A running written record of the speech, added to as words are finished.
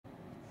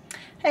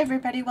Hi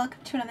everybody,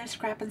 welcome to another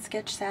Scrap and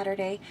Sketch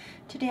Saturday.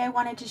 Today I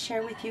wanted to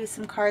share with you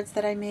some cards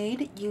that I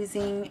made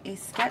using a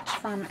sketch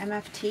from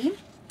MFT,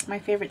 my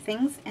favorite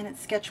things, and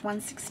it's sketch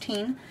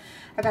 116.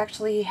 I've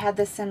actually had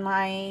this in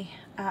my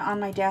on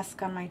my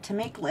desk on my to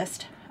make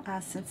list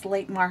since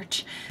late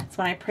March. That's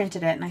when I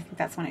printed it, and I think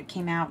that's when it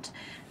came out.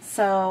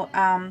 So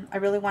I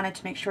really wanted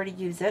to make sure to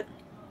use it.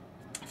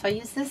 So I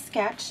used this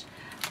sketch.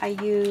 I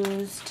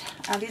used,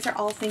 these are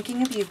all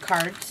Thinking of You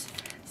cards.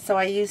 So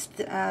I used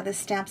this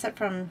stamp set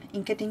from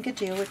Inka Dinka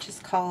Doo, which is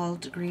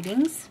called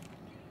Greetings.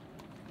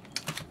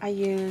 I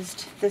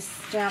used this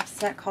stamp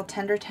set called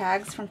Tender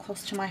Tags from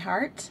Close to My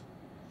Heart.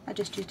 I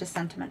just used a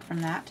sentiment from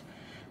that.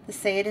 The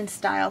Say It in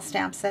Style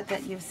stamp set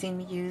that you've seen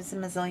me use a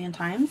mazillion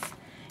times.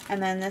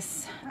 And then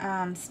this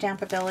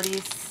Stamp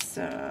Abilities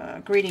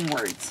Greeting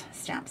Words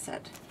stamp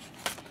set.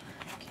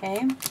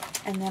 Okay,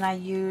 and then I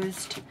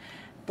used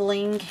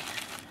bling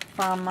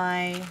from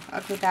my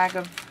ugly bag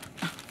of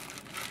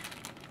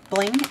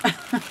bling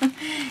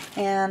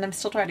and I'm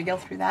still trying to go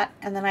through that.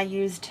 And then I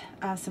used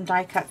some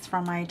die cuts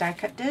from my die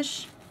cut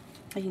dish.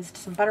 I used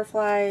some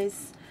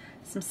butterflies,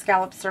 some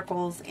scallop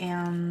circles,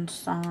 and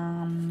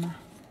some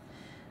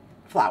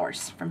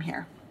flowers from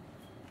here.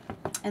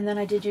 And then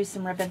I did use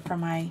some ribbon from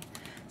my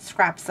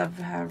scraps of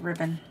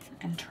ribbon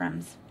and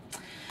trims.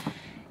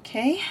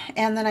 Okay,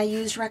 and then I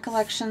used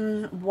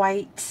Recollection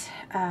white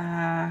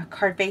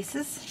card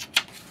bases.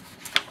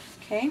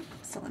 Okay,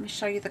 so let me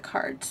show you the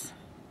cards.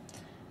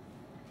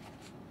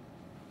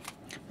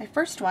 My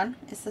first one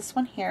is this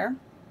one here.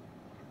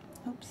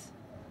 Oops.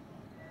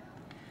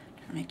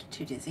 Trying to make you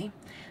too dizzy.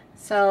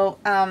 So,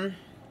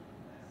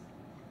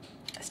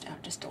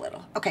 just a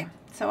little. Okay,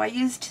 so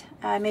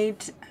I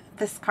made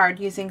this card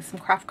using some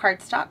craft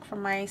cardstock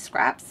from my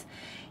scraps,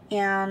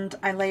 and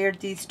I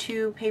layered these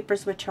two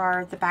papers, which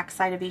are the back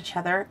side of each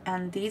other,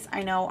 and these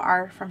I know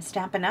are from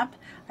Stampin' Up.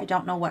 I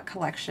don't know what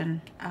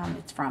collection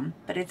it's from,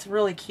 but it's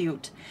really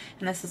cute,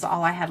 and this is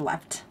all I had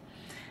left.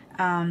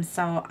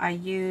 So I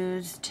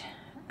used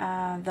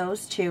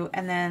those two,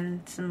 and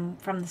then some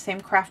from the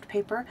same craft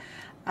paper.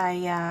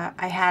 I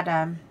had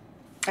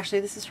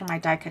actually this is from my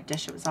die cut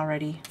dish. It was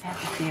already, I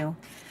have a few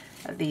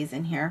of these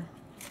in here.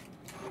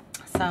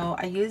 So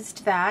I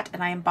used that,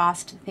 and I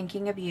embossed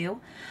Thinking of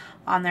You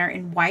on there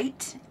in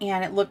white,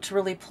 and it looked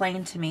really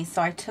plain to me.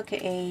 So I took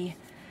a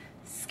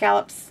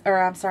scallops, or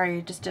I'm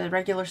sorry, just a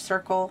regular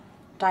circle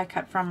die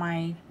cut from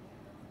my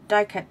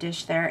die cut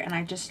dish there, and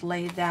I just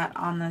laid that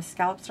on the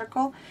scallop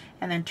circle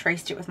and then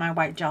traced it with my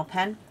white gel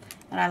pen.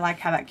 And I like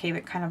how that gave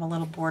it kind of a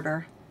little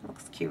border. It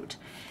looks cute.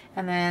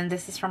 And then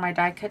this is from my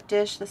die cut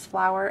dish, this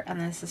flower,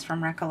 and this is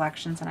from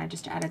Recollections, and I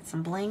just added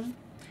some bling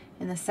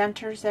in the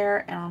centers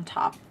there and on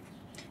top.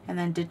 And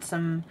then did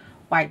some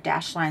white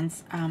dash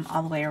lines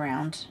all the way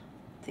around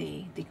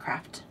the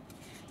craft.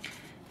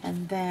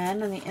 And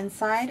then on the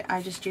inside,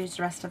 I just used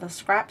the rest of the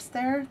scraps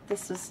there.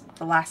 This is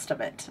the last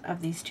of it,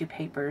 of these two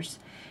papers.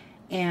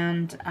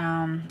 And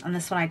on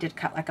this one I did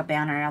cut like a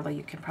banner, although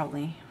you can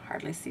probably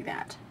hardly see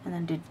that. And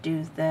then did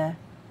do the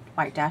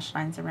white dash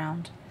lines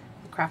around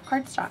the craft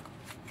cardstock.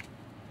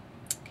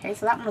 Okay,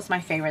 so that one was my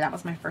favorite. That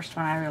was my first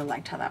one. I really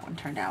liked how that one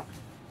turned out.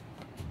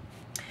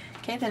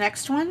 Okay, the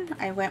next one,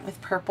 I went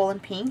with purple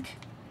and pink.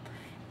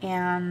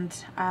 And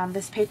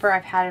this paper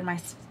I've had in my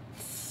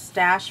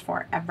stash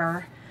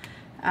forever.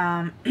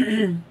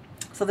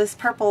 So this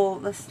purple,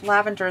 this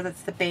lavender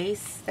that's the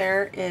base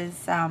there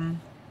is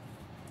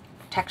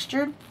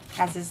textured,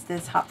 as is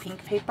this hot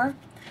pink paper.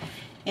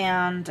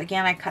 And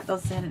again, I cut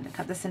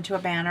this into a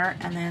banner,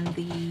 and then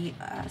the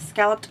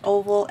scalloped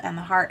oval and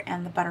the heart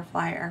and the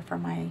butterfly are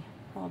from my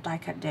little die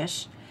cut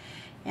dish.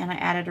 And I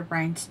added a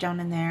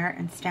rhinestone in there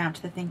and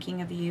stamped the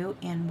Thinking of You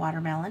in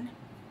watermelon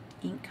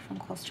ink from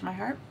Close to My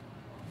Heart.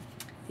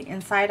 The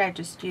inside, I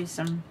just used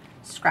some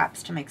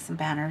scraps to make some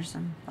banners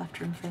and left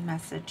room for the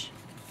message.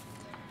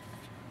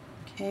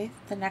 Okay,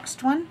 the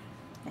next one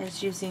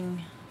is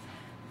using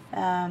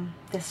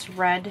this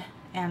red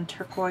and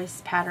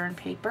turquoise pattern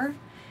paper,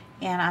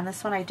 and on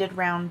this one I did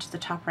round the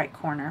top right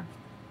corner.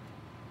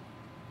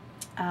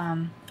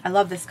 I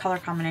love this color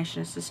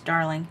combination, it's just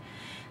darling.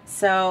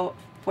 So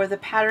for the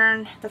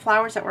pattern, the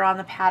flowers that were on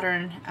the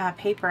pattern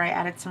paper, I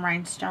added some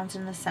rhinestones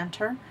in the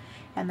center,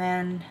 and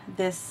then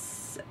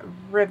this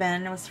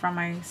ribbon was from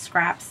my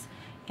scraps,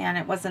 and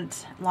it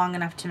wasn't long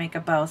enough to make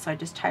a bow, so I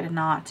just tied a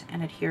knot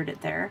and adhered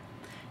it there.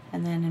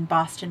 And then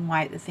embossed in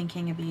white the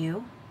Thinking of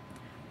You,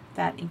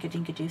 that Inka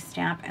Dinka Doo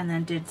stamp, and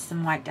then did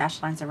some white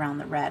dash lines around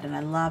the red, and I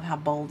love how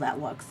bold that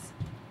looks.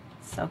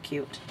 So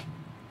cute.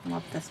 I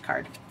love this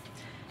card.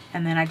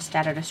 And then I just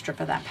added a strip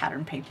of that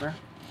pattern paper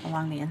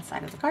along the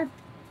inside of the card.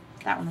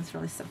 That one was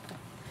really simple,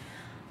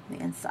 the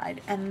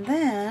inside. And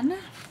then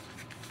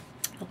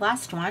the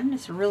last one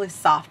is really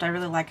soft. I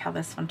really like how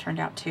this one turned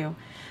out too.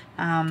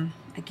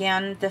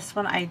 Again, this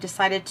one I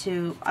decided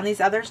to, on these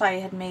others I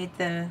had made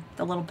the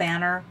little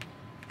banner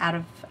out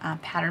of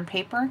pattern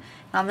paper. And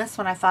on this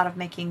one I thought of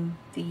making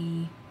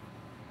the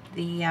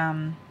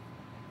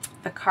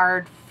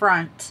card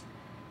front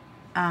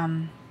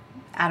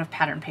out of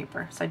pattern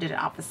paper. So I did it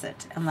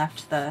opposite and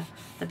left the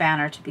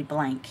banner to be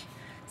blank.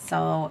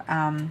 So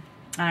and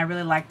I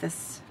really like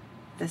this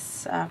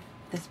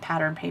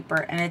pattern paper,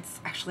 and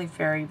it's actually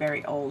very,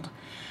 very old.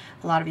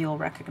 A lot of you will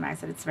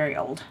recognize it. It's very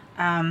old.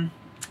 And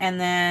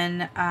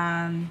then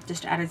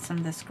just added some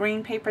of this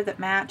green paper that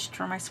matched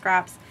for my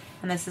scraps,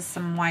 and this is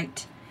some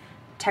white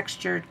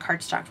textured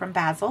cardstock from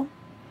Basil.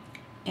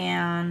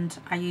 And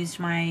I used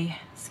my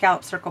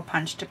scallop circle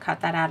punch to cut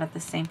that out of the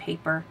same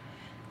paper,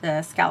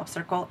 the scallop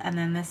circle, and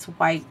then this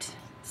white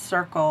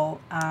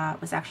circle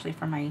was actually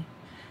from my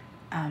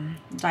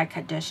die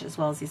cut dish, as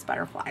well as these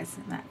butterflies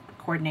in that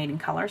coordinating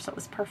color, so it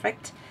was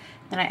perfect.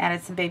 Then I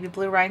added some baby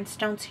blue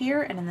rhinestones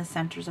here and in the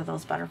centers of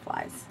those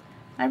butterflies.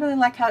 I really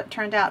like how it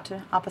turned out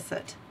to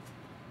opposite.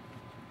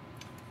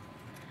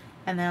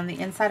 And then on the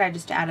inside I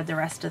just added the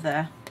rest of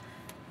the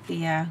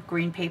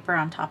green paper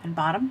on top and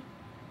bottom.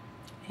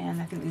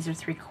 And I think these are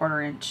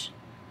 3/4 inch.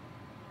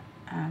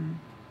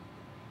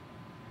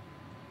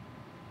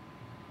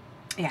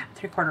 Yeah,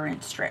 3/4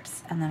 inch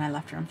strips. And then I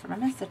left room for my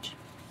message.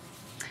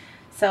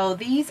 So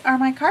these are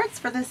my cards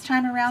for this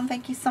time around.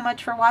 Thank you so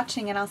much for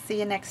watching, and I'll see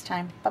you next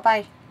time.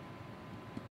 Bye-bye.